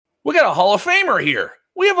We got a Hall of Famer here.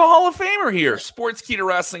 We have a Hall of Famer here. Sports Key to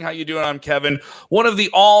Wrestling. How you doing? I'm Kevin, one of the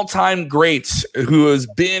all-time greats who has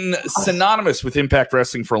been synonymous with Impact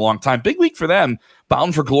Wrestling for a long time. Big week for them.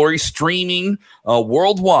 Bound for Glory streaming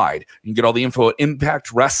worldwide. You can get all the info at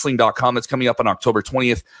impactwrestling.com. That's coming up on October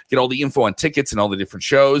 20th. Get all the info on tickets and all the different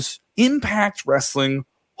shows. Impact Wrestling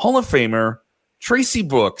Hall of Famer Traci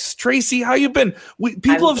Brooks. Traci, how you been?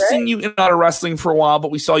 People have seen you in and out of wrestling for a while, but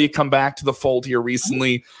we saw you come back to the fold here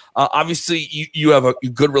recently. Obviously, you have a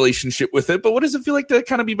good relationship with it, but what does it feel like to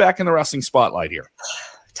kind of be back in the wrestling spotlight here?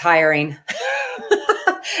 Tiring.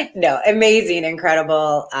 No, amazing,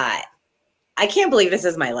 incredible. I can't believe this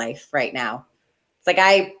is my life right now. It's like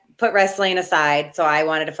I put wrestling aside, so I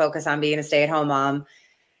wanted to focus on being a stay-at-home mom,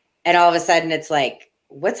 and all of a sudden it's like,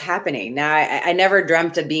 what's happening now? I never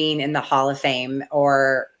dreamt of being in the Hall of Fame,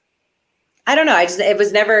 or I don't know. It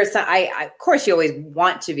was never, of course you always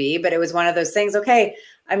want to be, but it was one of those things. Okay.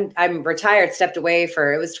 I'm retired, stepped away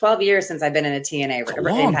it was 12 years since I've been in a TNA. It's a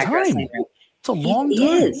long Impact time. Wrestling ring. It's a long time.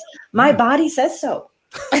 It is. My body says so.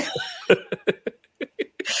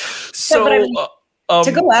 So, but I mean,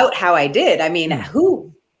 to go out how I did, I mean,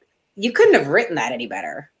 you couldn't have written that any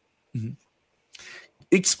better. Mm-hmm.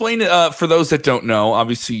 Explain for those that don't know.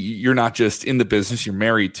 Obviously, you're not just in the business; you're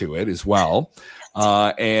married to it as well,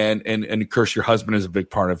 and of course, your husband is a big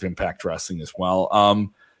part of Impact Wrestling as well.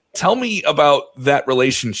 Tell me about that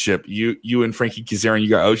relationship. You and Frankie Kazarian. You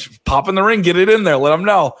got pop in the ring, get it in there. Let them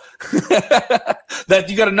know that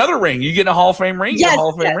you got another ring. You get a Hall of Fame ring. Yes, Hall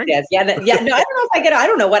of Fame ring. Yes. No, I don't know if I get. I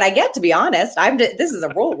don't know what I get, to be honest. This is a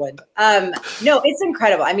whirlwind. No, it's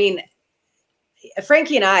incredible. I mean,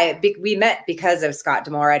 Frankie and I, we met because of Scott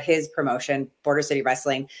D'Amore at his promotion, Border City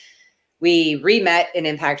Wrestling. We re-met in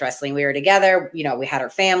Impact Wrestling. We were together. You know, we had our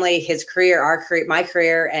family, his career, our career, my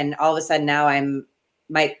career, and all of a sudden now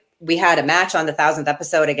we had a match on the 1000th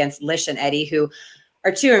episode against Lish and Eddie, who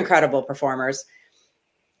are two incredible performers.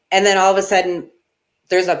 And then all of a sudden,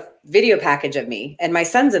 there's a video package of me, and my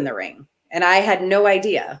son's in the ring, and I had no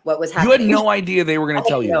idea what was happening. You had no idea they were going to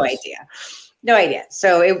tell you. No idea.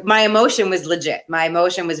 So my emotion was legit. My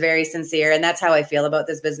emotion was very sincere. And that's how I feel about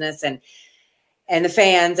this business and the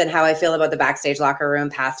fans, and how I feel about the backstage locker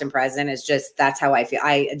room, past and present, is just, that's how I feel.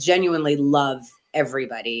 I genuinely love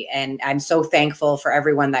everybody. And I'm so thankful for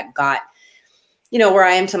everyone that got, where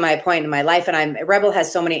I am to my point in my life. And Rebel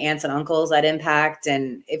has so many aunts and uncles at Impact.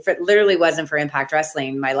 And if it literally wasn't for Impact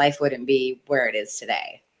Wrestling, my life wouldn't be where it is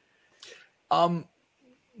today.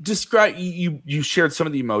 Describe, you shared some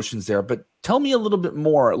of the emotions there, but tell me a little bit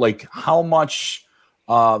more, like how much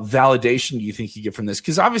validation do you think you get from this?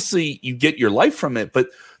 Because obviously you get your life from it, but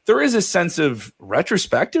there is a sense of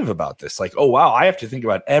retrospective about this. Like, oh, wow, I have to think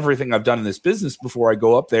about everything I've done in this business before I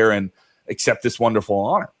go up there and accept this wonderful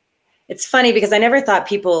honor. It's funny because I never thought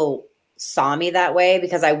people saw me that way,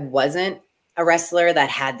 because I wasn't a wrestler that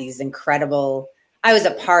had these incredible, I was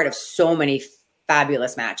a part of so many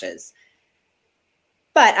fabulous matches.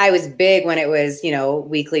 But I was big when it was,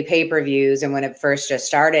 weekly pay-per-views and when it first just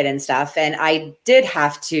started and stuff. And I did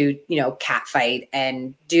have to, catfight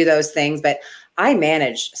and do those things. But I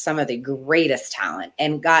managed some of the greatest talent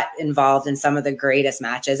and got involved in some of the greatest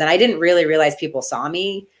matches. And I didn't really realize people saw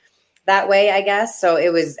me that way, I guess. So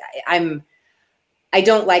I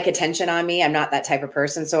don't like attention on me. I'm not that type of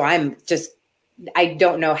person. So I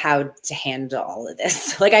don't know how to handle all of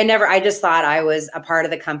this. Like I just thought I was a part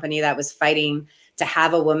of the company that was fighting to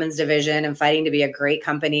have a women's division and fighting to be a great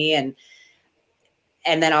company. And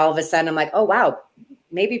then all of a sudden I'm like, oh, wow,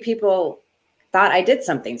 maybe people thought I did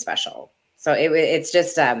something special. So it's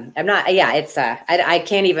just, I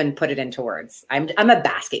can't even put it into words. I'm a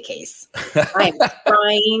basket case. I am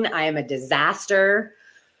crying. I am a disaster.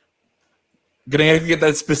 Gonna have to get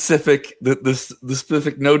that specific, the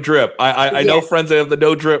specific no drip. I know friends that have the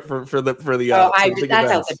no drip for the.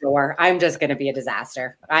 That's out the door. I'm just gonna be a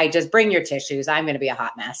disaster. I just bring your tissues. I'm gonna be a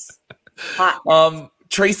hot mess.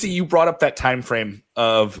 Traci, you brought up that time frame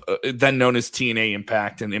of then known as TNA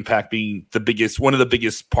Impact, and Impact being one of the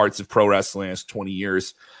biggest parts of pro wrestling as 20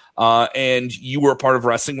 years. And you were a part of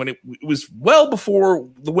wrestling when it was well before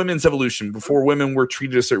the women's evolution, before women were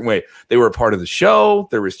treated a certain way. They were a part of the show.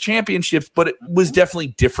 There was championships, but it was definitely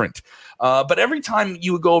different. But every time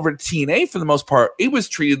you would go over to TNA, for the most part, it was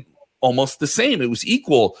treated almost the same. It was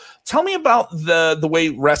equal. Tell me about the way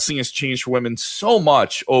wrestling has changed for women so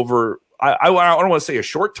much over, I don't want to say a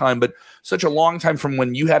short time, but such a long time from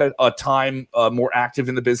when you had a time more active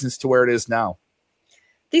in the business to where it is now.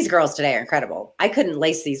 These girls today are incredible. I couldn't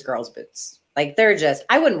lace these girls' boots. Like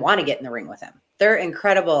I wouldn't want to get in the ring with them. They're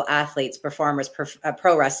incredible athletes, performers,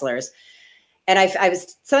 pro wrestlers. And I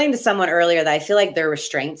was saying to someone earlier that I feel like their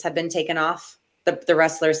restraints have been taken off. The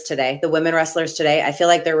wrestlers today, the women wrestlers today, I feel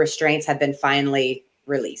like their restraints have been finally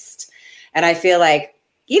released. And I feel like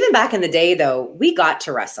even back in the day, though, we got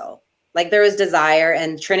to wrestle. Like there was Desire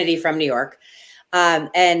and Trinity from New York.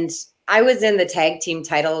 And I was in the tag team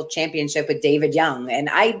title championship with David Young, and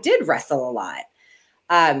I did wrestle a lot.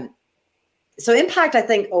 So Impact, I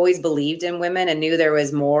think, always believed in women and knew there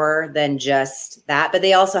was more than just that. But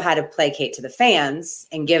they also had to placate to the fans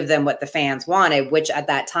and give them what the fans wanted, which at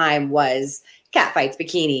that time was catfights,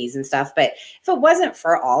 bikinis and stuff. But if it wasn't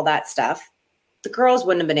for all that stuff, the girls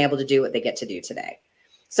wouldn't have been able to do what they get to do today.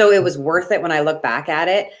 So it was worth it when I look back at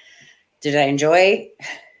it. Did I enjoy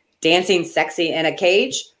dancing sexy in a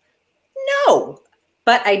cage? No.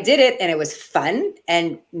 But I did it and it was fun.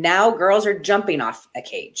 And now girls are jumping off a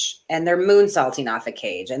cage and they're moonsaulting off a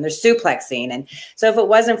cage and they're suplexing. And so if it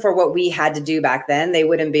wasn't for what we had to do back then, they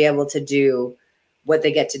wouldn't be able to do what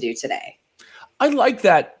they get to do today. I like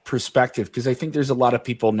that perspective because I think there's a lot of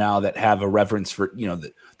people now that have a reverence for,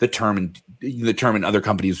 the term in other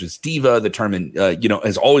companies was diva. The term in,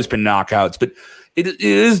 has always been knockouts, but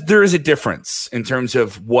there is a difference in terms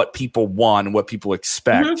of what people want and what people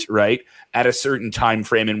expect, right? At a certain time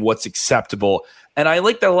frame and what's acceptable. And I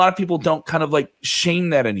like that a lot of people don't kind of like shame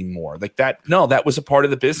that anymore. Like that, no, that was a part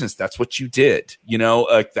of the business. That's what you did.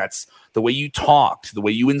 That's the way you talked, the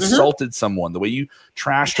way you insulted someone, the way you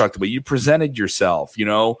trash talked, the way you presented yourself,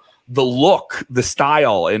 the look, the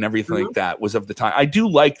style and everything like that was of the time. I do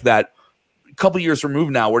like that. A couple years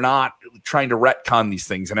removed now, we're not trying to retcon these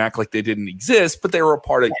things and act like they didn't exist, but they were a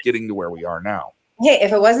part of getting to where we are now. Hey,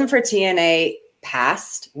 if it wasn't for TNA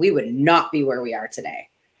past, we would not be where we are today.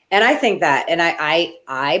 And I think that, and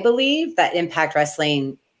I believe that Impact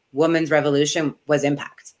Wrestling Women's Revolution was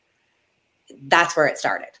Impact. That's where it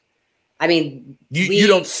started. I mean, you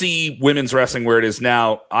don't see women's wrestling where it is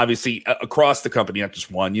now, obviously across the company, not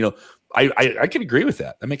just one, I can agree with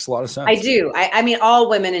that. That makes a lot of sense. I do. I mean, all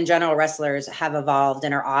women in general wrestlers have evolved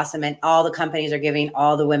and are awesome. And all the companies are giving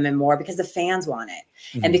all the women more because the fans want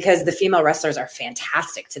it. And because the female wrestlers are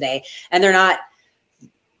fantastic today. And they're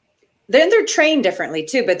trained differently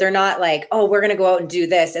too, but they're not like, oh, we're going to go out and do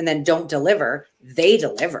this and then don't deliver. They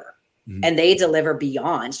deliver. And they deliver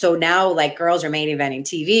beyond. So now like girls are main eventing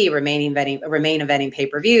TV, remain eventing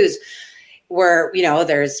pay-per-views where,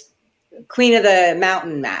 there's Queen of the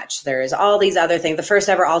Mountain match. There's all these other things. The first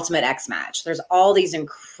ever Ultimate X match. There's all these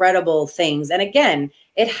incredible things. And again,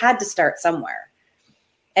 it had to start somewhere.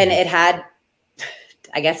 And it had,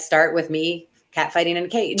 I guess, start with me catfighting in a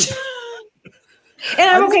cage. And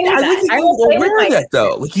I'm okay with that. I was aware of that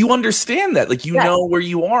though. Like you understand that. Like know where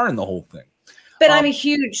you are in the whole thing. But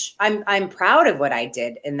I'm proud of what I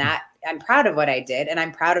did in that. I'm proud of what I did. And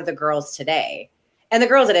I'm proud of the girls today. And the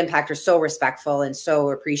girls at Impact are so respectful and so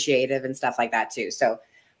appreciative and stuff like that too. So,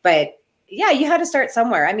 but yeah, you had to start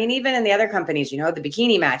somewhere. I mean, even in the other companies, the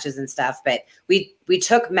bikini matches and stuff, but we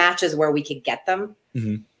took matches where we could get them.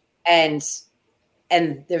 And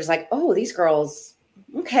there was like, oh, these girls,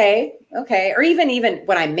 okay. Or even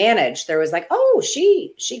when I managed, there was like, oh,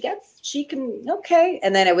 she can, okay.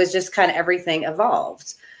 And then it was just kind of everything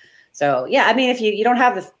evolved. So yeah, I mean, if you don't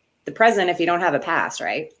have the present, if you don't have a past,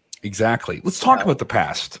 right? Exactly. Let's talk about the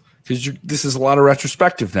past because this is a lot of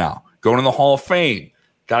retrospective now. Going in the Hall of Fame,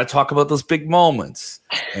 got to talk about those big moments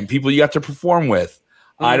and people you have to perform with.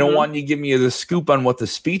 I don't want you to give me the scoop on what the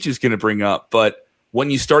speech is going to bring up, but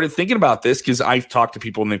when you started thinking about this, because I've talked to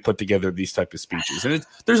people and they put together these type of speeches, and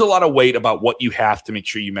there's a lot of weight about what you have to make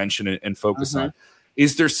sure you mention it and focus on.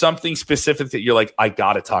 Is there something specific that you're like, I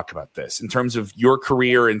got to talk about this in terms of your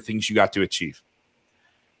career and things you got to achieve?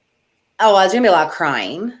 Oh, well, there's going to be a lot of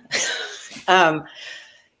crying. No,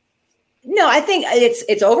 I think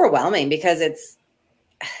it's overwhelming because it's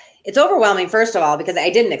overwhelming, first of all, because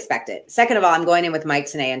I didn't expect it. Second of all, I'm going in with Mike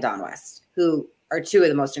Tenay and Don West, who are two of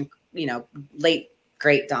the most, late,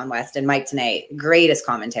 great Don West and Mike Tenay, greatest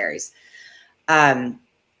commentaries. So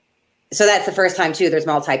that's the first time, too, there's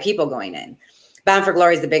multi-people going in. Bound for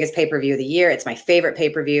Glory is the biggest pay-per-view of the year. It's my favorite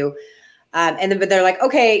pay-per-view. But they're like,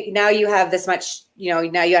 okay, now you have this much, now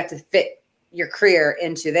you have to fit your career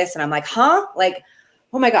into this. And I'm like, huh? Like,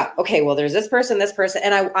 oh my God. Okay, well, there's this person.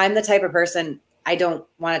 And I'm the type of person, I don't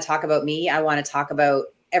want to talk about me. I want to talk about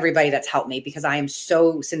everybody that's helped me because I am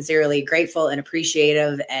so sincerely grateful and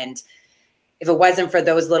appreciative. And if it wasn't for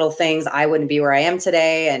those little things, I wouldn't be where I am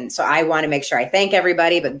today. And so I want to make sure I thank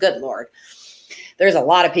everybody, but good Lord, there's a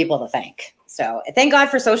lot of people to thank. So thank God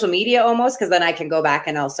for social media almost, because then I can go back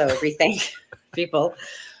and also rethank people.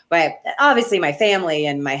 But obviously my family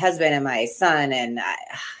and my husband and my son, and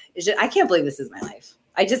I can't believe this is my life.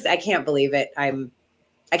 I can't believe it.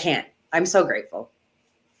 I can't. I'm so grateful.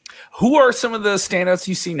 Who are some of the standouts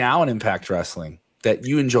you see now in Impact Wrestling that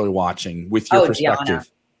you enjoy watching with your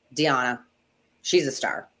perspective? Deanna. She's a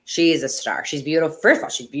star. She is a star. She's beautiful. First of all,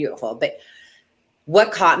 she's beautiful. But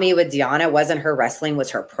what caught me with Deanna wasn't her wrestling, was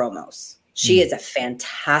her promos. She is a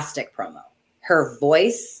fantastic promo. Her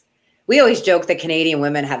voice, we always joke that Canadian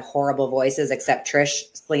women have horrible voices except Trish,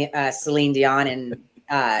 Celine Dion, and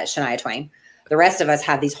Shania Twain. The rest of us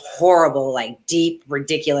have these horrible, like deep,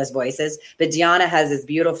 ridiculous voices. But Deanna has this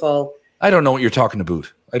beautiful. I don't know what you're talking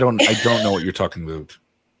about. I don't know what you're talking about.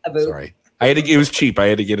 Sorry. It was cheap. I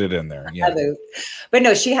had to get it in there. Yeah. But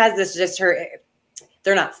no, she has this, just her,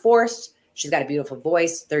 they're not forced. She's got a beautiful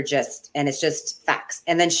voice. And it's just facts.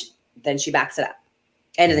 And then she backs it up.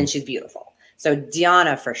 And then she's beautiful. So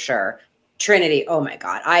Deanna for sure. Trinity, oh my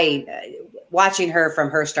God. Watching her from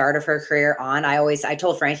her start of her career on, I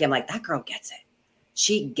told Frankie, I'm like, that girl gets it.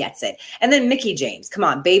 She gets it. And then Mickie James, come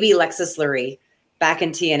on, baby Lexus Lurie back in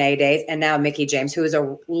TNA days. And now Mickie James, who is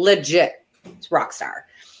a legit rock star.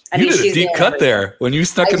 You did a deep cut there when you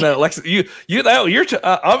stuck in that Lexus.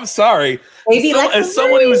 I'm sorry. Baby as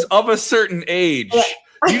someone who's of a certain age,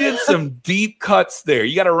 you did some deep cuts there.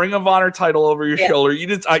 You got a Ring of Honor title over your shoulder. You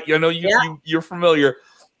did. I know you're familiar,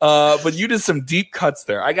 but you did some deep cuts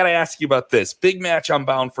there. I got to ask you about this big match on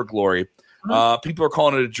Bound for Glory. People are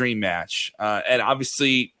calling it a dream match, and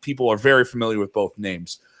obviously people are very familiar with both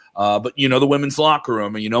names. But you know the women's locker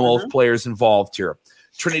room, and you know all the players involved here.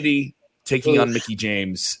 Trinity taking on Mickie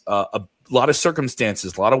James. A lot of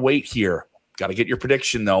circumstances, a lot of weight here. Got to get your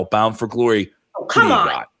prediction though. Bound for Glory. Oh, come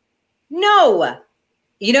on. No.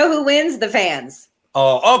 You know who wins? The fans.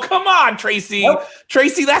 Oh, come on, Traci. Nope.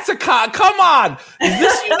 Traci, that's come on. Is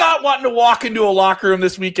this you not wanting to walk into a locker room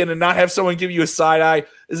this weekend and not have someone give you a side eye?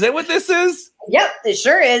 Is that what this is? Yep, it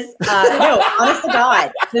sure is. No, honest to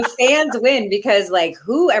God, the fans win because, like,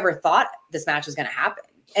 who ever thought this match was going to happen?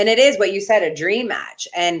 And it is what you said, a dream match.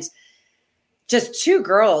 And just two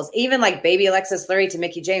girls, even like baby Alexis Lurie to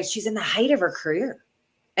Mickie James, she's in the height of her career.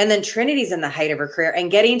 And then Trinity's in the height of her career and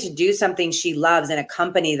getting to do something she loves in a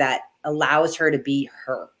company that allows her to be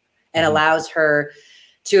her and allows her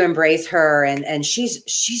to embrace her. And she's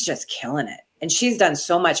just killing it. And she's done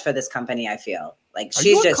so much for this company, I feel. Like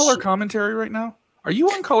she's just color commentary right now. Are you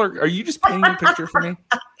on color? Are you just painting a picture for me?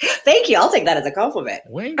 Thank you. I'll take that as a compliment.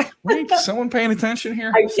 Wink. Someone paying attention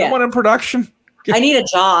here? Someone in production? I need a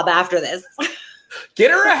job after this. Get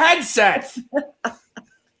her a headset.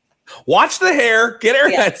 Watch the hair. Get her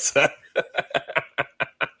a headset.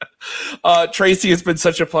 Traci, it's been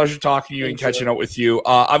such a pleasure talking to you and catching up with you.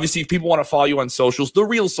 Obviously, if people want to follow you on socials, the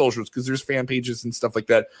real socials, because there's fan pages and stuff like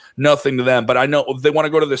that, nothing to them. But I know if they want to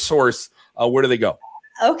go to the source, where do they go?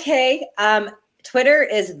 Okay. Twitter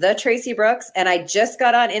is the Traci Brooks, and I just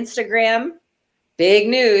got on Instagram. Big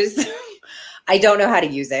news. I don't know how to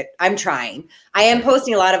use it. I'm trying. I am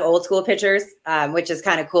posting a lot of old school pictures, which is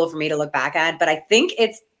kind of cool for me to look back at. But I think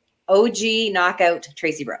it's OG Knockout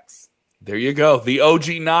Traci Brooks. There you go. The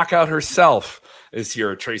OG Knockout herself is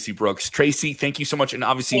here, Traci Brooks. Traci, thank you so much. And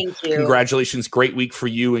obviously, congratulations. Great week for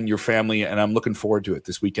you and your family. And I'm looking forward to it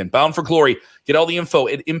this weekend. Bound for Glory. Get all the info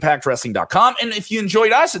at impactwrestling.com. And if you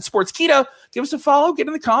enjoyed us at Sportskeeda, give us a follow, get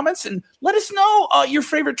in the comments, and let us know your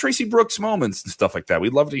favorite Traci Brooks moments and stuff like that.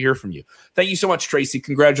 We'd love to hear from you. Thank you so much, Traci.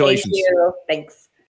 Congratulations. Thank you. Thanks.